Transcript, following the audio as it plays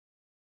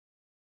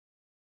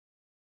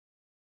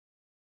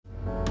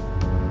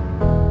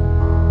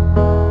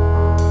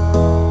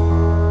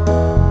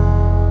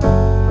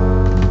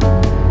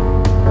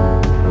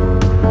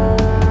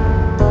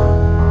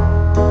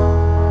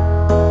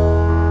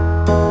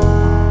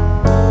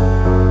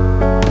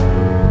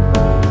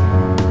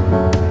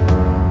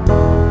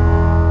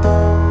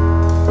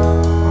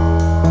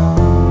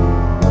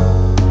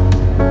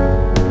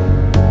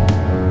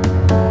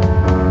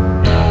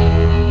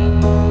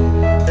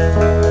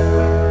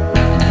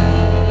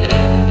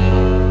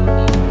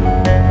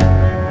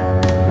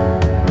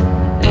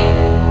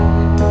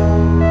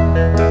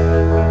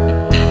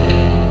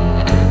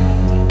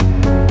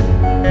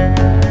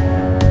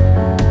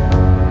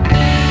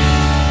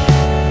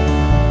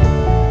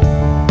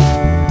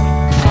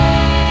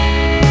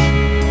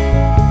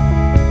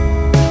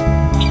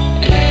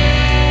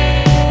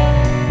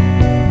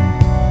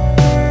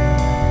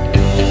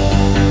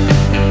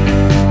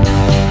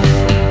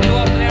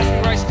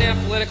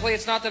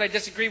that I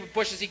disagreed with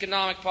Bush's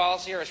economic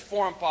policy or his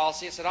foreign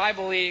policy. I said I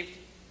believed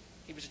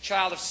he was a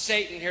child of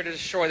Satan here to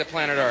destroy the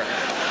planet Earth.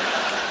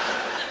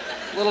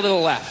 A little to the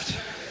left.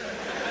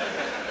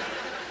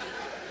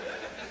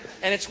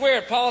 And it's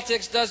weird.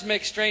 Politics does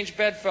make strange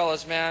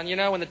bedfellows, man. You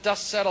know, when the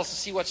dust settles to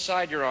see what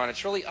side you're on.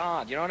 It's really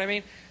odd. You know what I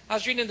mean? I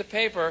was reading in the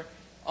paper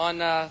on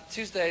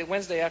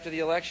Wednesday after the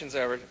election's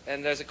over,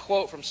 and there's a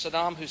quote from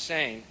Saddam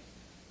Hussein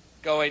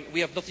going,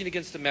 "We have nothing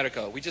against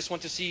America. We just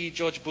want to see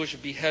George Bush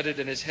beheaded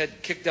and his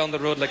head kicked down the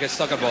road like a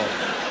soccer ball."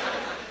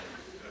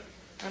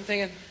 I'm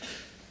thinking,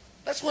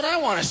 that's what I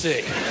want to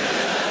see.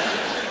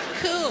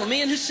 Cool,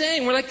 me and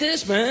Hussein, we're like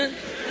this, man.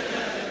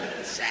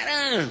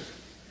 Saddam.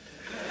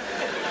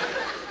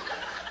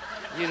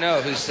 You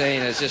know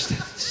Hussein is just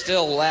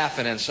still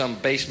laughing in some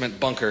basement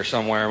bunker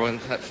somewhere when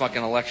that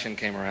fucking election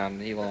came around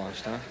and he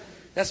lost, huh?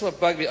 That's what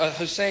bugged me.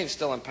 Hussein's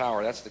still in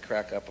power. That's the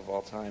crack up of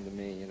all time to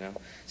me, you know.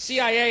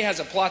 CIA has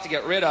a plot to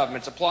get rid of him.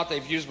 It's a plot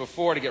they've used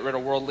before to get rid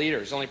of world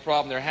leaders. The only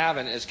problem they're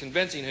having is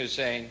convincing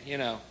Hussein, you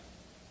know,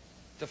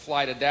 to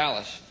fly to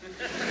Dallas.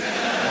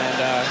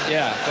 And,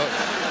 yeah. But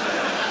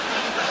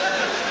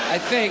I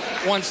think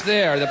once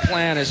there, the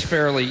plan is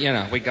fairly, you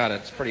know, we got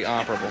it. It's pretty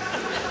operable.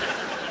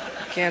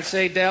 Can't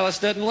say Dallas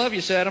doesn't love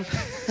you, Saddam.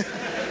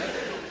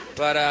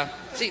 But,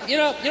 see, you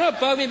know what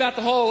bugged me about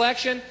the whole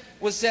election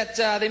was that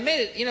they made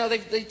it, you know,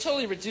 they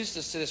totally reduced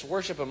us to this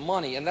worship of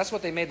money, and that's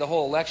what they made the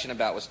whole election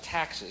about was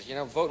taxes, you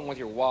know, voting with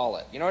your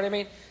wallet. You know what I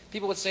mean?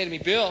 People would say to me,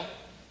 "Bill,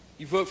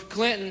 you vote for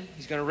Clinton,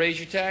 he's going to raise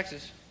your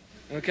taxes."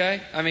 Okay?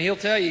 I mean, he'll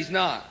tell you he's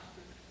not,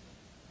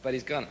 but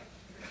he's gonna.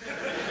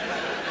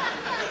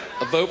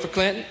 A vote for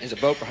Clinton is a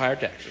vote for higher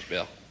taxes,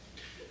 Bill.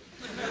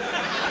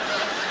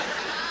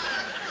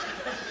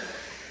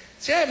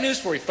 See, I have news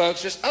for you,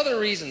 folks. There's other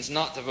reasons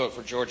not to vote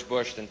for George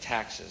Bush than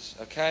taxes,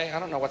 okay? I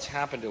don't know what's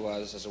happened to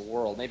us as a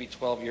world. Maybe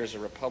 12 years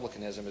of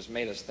republicanism has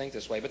made us think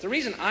this way. But the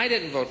reason I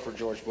didn't vote for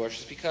George Bush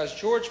is because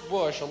George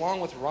Bush,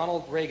 along with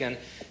Ronald Reagan,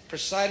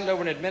 presided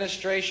over an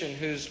administration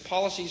whose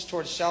policies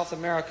towards South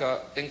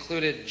America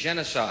included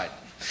genocide.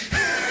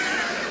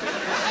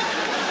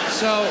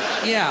 So,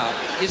 yeah,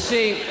 you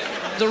see,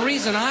 the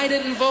reason I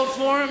didn't vote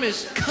for him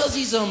is because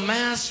he's a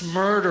mass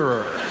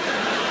murderer.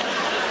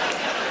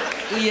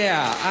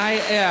 Yeah,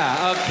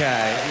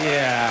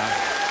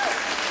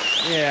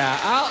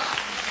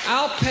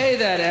 I'll pay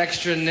that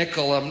extra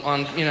nickel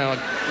on, you know,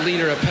 a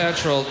liter of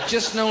petrol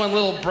just knowing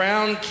little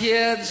brown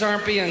kids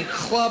aren't being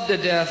clubbed to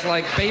death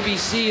like baby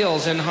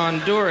seals in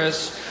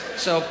Honduras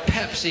so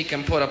Pepsi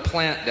can put a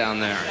plant down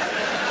there.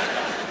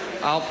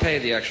 I'll pay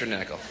the extra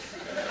nickel.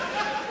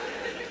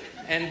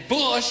 And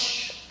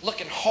Bush,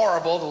 looking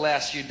horrible the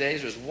last few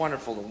days, was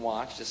wonderful to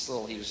watch.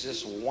 He was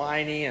just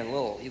whiny and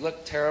he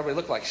looked terrible. He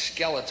looked like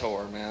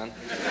Skeletor, man.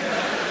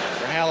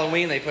 For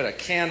Halloween, they put a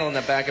candle in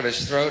the back of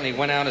his throat and he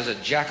went out as a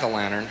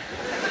jack-o'-lantern.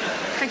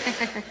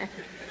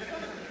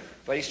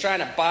 But he's trying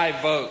to buy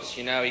votes,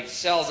 you know. He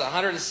sells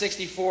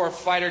 164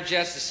 fighter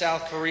jets to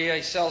South Korea.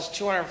 He sells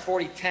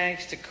 240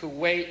 tanks to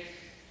Kuwait.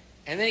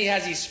 And then he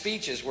has these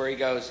speeches where he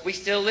goes, "We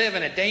still live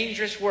in a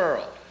dangerous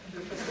world.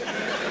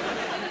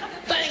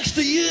 Thanks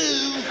to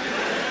you."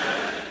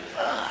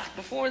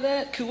 Before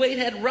that, Kuwait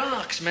had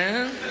rocks,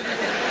 man.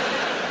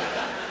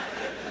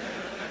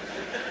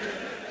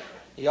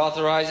 He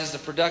authorizes the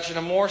production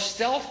of more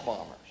stealth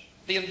bombers.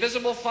 The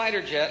invisible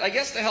fighter jet, I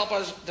guess to help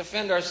us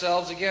defend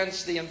ourselves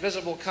against the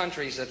invisible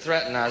countries that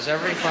threaten us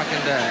every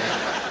fucking day.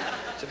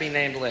 To be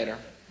named later.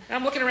 And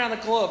I'm looking around the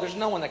globe. There's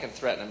no one that can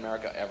threaten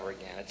America ever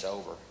again. It's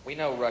over. We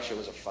know Russia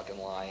was a fucking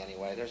lie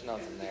anyway. There's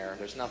nothing there.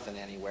 There's nothing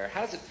anywhere.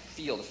 How does it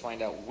feel to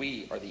find out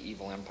we are the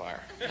evil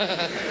empire?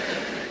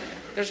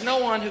 There's no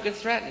one who can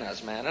threaten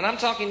us, man. And I'm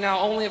talking now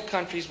only of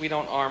countries we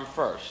don't arm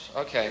first.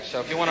 Okay, so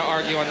if you want to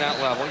argue on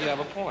that level, you have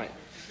a point.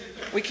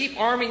 We keep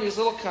arming these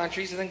little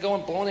countries and then go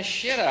and blowing the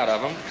shit out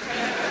of them.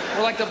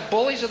 We're like the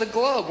bullies of the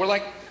globe. We're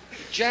like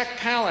Jack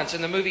Palance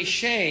in the movie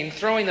Shane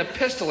throwing the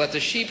pistol at the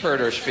sheep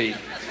herder's feet.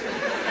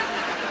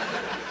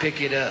 Pick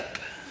it up.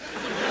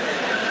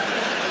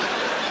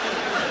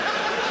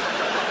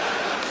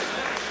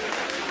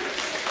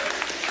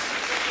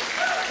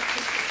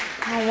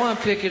 I don't want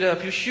to pick it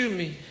up. You shoot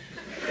me.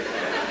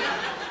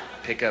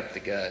 Pick up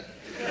the gun.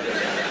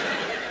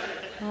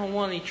 I don't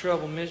want any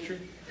trouble, mister.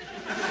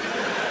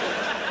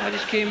 I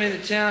just came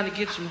into town to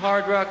get some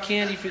Hard Rock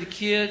candy for the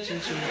kids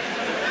and some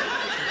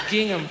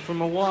gingham for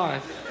my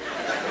wife.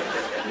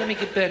 Let me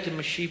get back to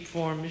my sheep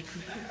farm, mister.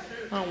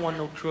 I don't want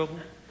no trouble.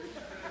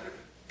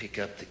 Pick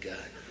up the gun.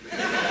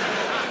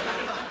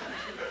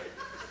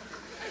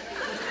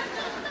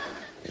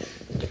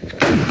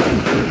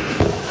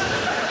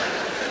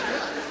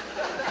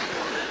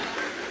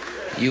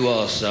 You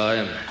all saw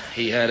him.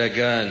 He had a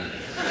gun.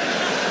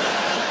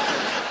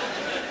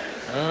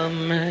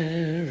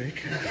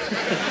 America.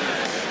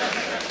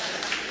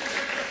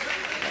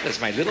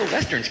 That's my little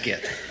Western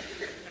skit.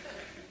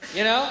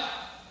 You know,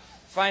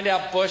 Find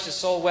out Bush has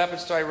sold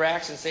weapons to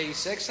Iraq since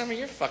 '86. Some of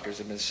your fuckers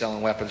have been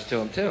selling weapons to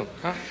him, too.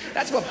 Huh?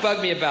 That's what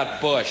bugged me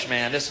about Bush,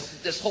 man.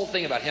 This whole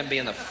thing about him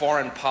being the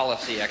foreign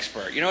policy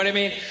expert. You know what I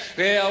mean?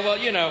 Yeah, well,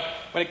 you know,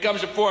 when it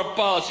comes to foreign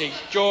policy,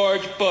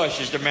 George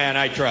Bush is the man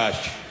I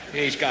trust.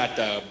 He's got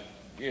the,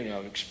 you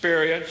know,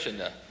 experience and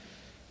the...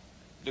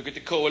 Look at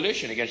the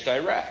coalition against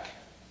Iraq.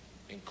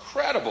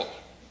 Incredible.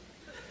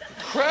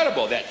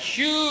 Incredible. That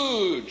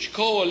huge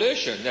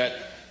coalition, that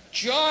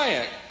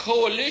giant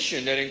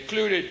coalition that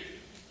included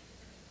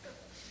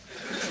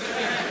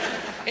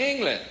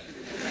England.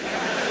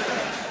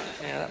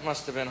 Yeah, that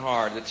must have been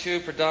hard. The two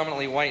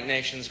predominantly white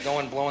nations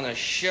going blowing the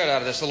shit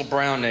out of this little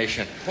brown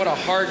nation. What a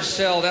hard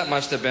sell that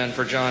must have been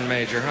for John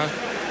Major, huh?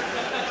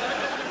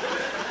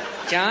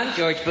 John,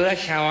 George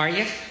Bush, how are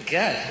you?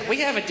 Good.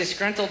 We have a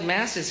disgruntled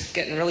masses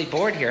getting really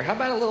bored here. How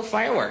about a little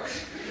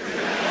fireworks?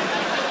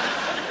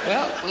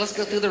 Well, let's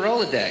go through the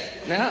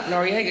Rolodex. No,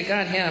 Noriega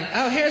got him.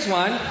 Oh, here's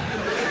one.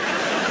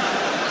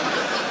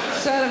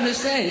 Saddam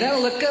Hussein.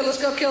 That'll look good.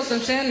 Let's go kill some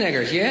sand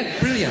niggers, yeah?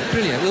 Brilliant,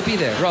 brilliant. We'll be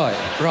there.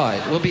 Right.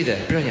 We'll be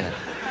there. Brilliant.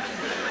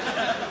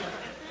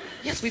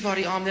 Yes, we've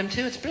already armed them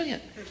too. It's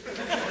brilliant.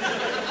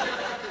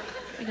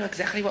 We know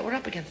exactly what we're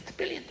up against. It's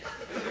brilliant.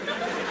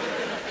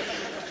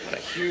 What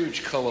a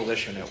huge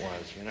coalition it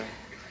was, you know?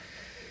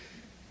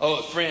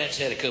 Oh, France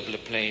had a couple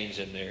of planes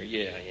in there.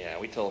 Yeah.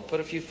 We told them, put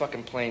a few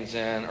fucking planes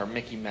in or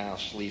Mickey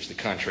Mouse leaves the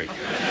country. All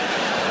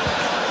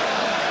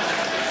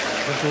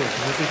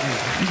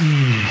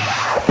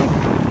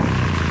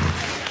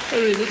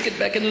right, let's get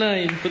back in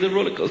line for the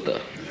roller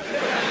coaster.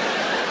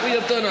 We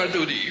have done our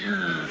duty.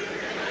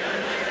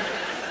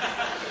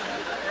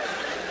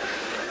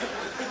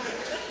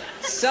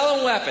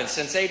 Selling weapons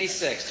since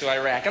 '86 to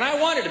Iraq. And I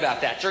wondered about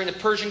that during the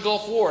Persian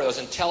Gulf War, those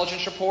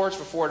intelligence reports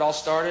before it all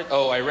started.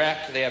 Oh,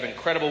 Iraq, they have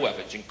incredible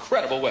weapons.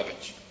 Incredible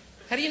weapons.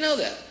 How do you know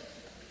that?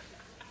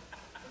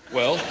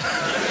 Well,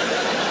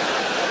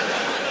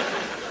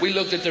 we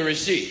looked at the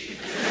receipt.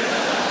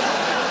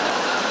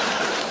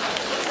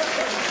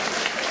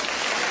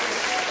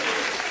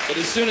 But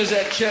as soon as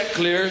that check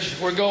clears,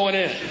 we're going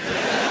in.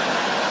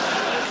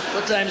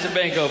 What time's the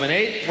bank open?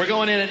 8? We're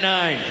going in at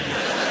 9.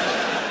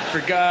 For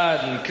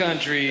God and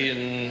country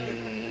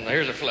and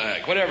here's a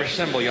flag. Whatever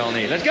symbol y'all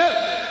need. Let's go!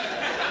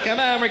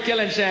 Come on, we're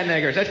killing sand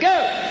niggers. Let's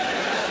go!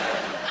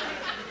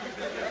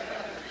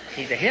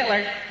 He's a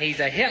Hitler. He's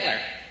a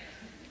Hitler.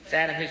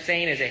 Saddam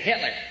Hussein is a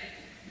Hitler.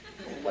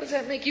 What does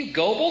that make you,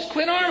 Goebbels?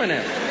 Quit arming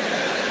him.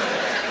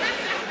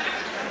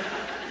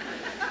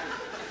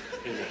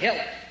 He's a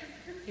Hitler.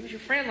 He was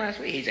your friend last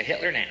week. He's a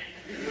Hitler now.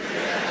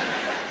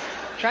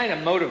 Trying to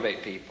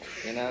motivate people,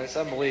 you know? It's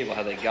unbelievable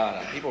how they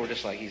got him. People were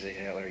just like, he's a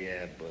Hitler.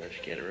 Yeah,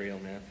 Bush, get it real,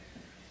 man.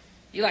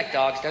 You like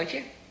dogs, don't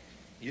you?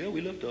 Yeah,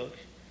 we love dogs.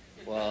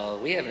 Well,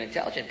 we have an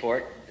intelligence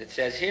report that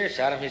says here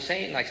Saddam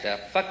Hussein likes to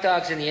fuck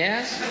dogs in the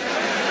ass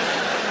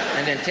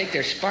and then take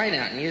their spine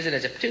out and use it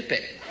as a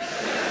toothpick.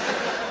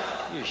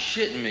 You're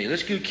shitting me.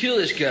 Let's go kill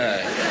this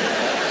guy.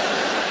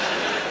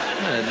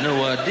 I had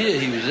no idea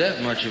he was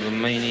that much of a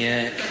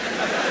maniac.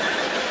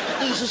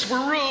 This is for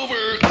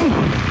Rover.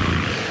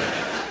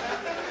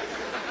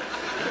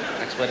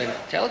 That's what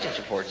intelligence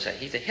reports say.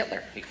 He's a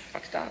Hitler. He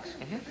fucks dogs.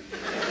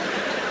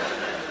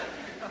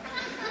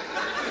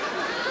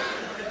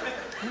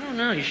 I don't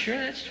know. You sure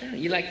that's true?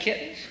 You like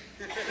kittens?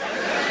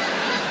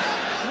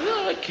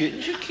 I like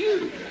kittens. You're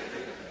cute.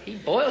 He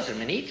boils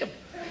them and eats them.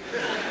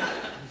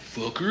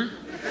 Fucker.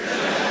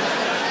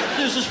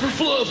 This is for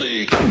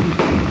Fluffy.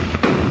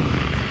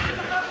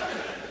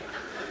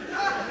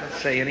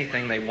 Say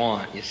anything they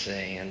want, you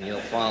say, and you'll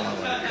follow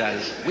it,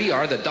 because we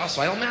are the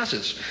docile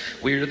masses.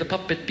 We're the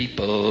puppet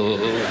people.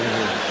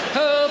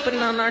 Oh, put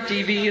it on our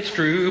TV, it's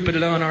true. Put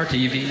it on our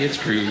TV, it's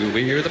true.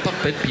 We're the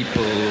puppet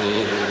people.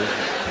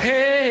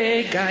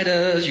 Hey, guide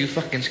us, you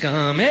fucking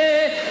scum.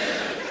 Hey,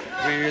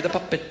 we're the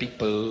puppet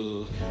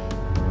people.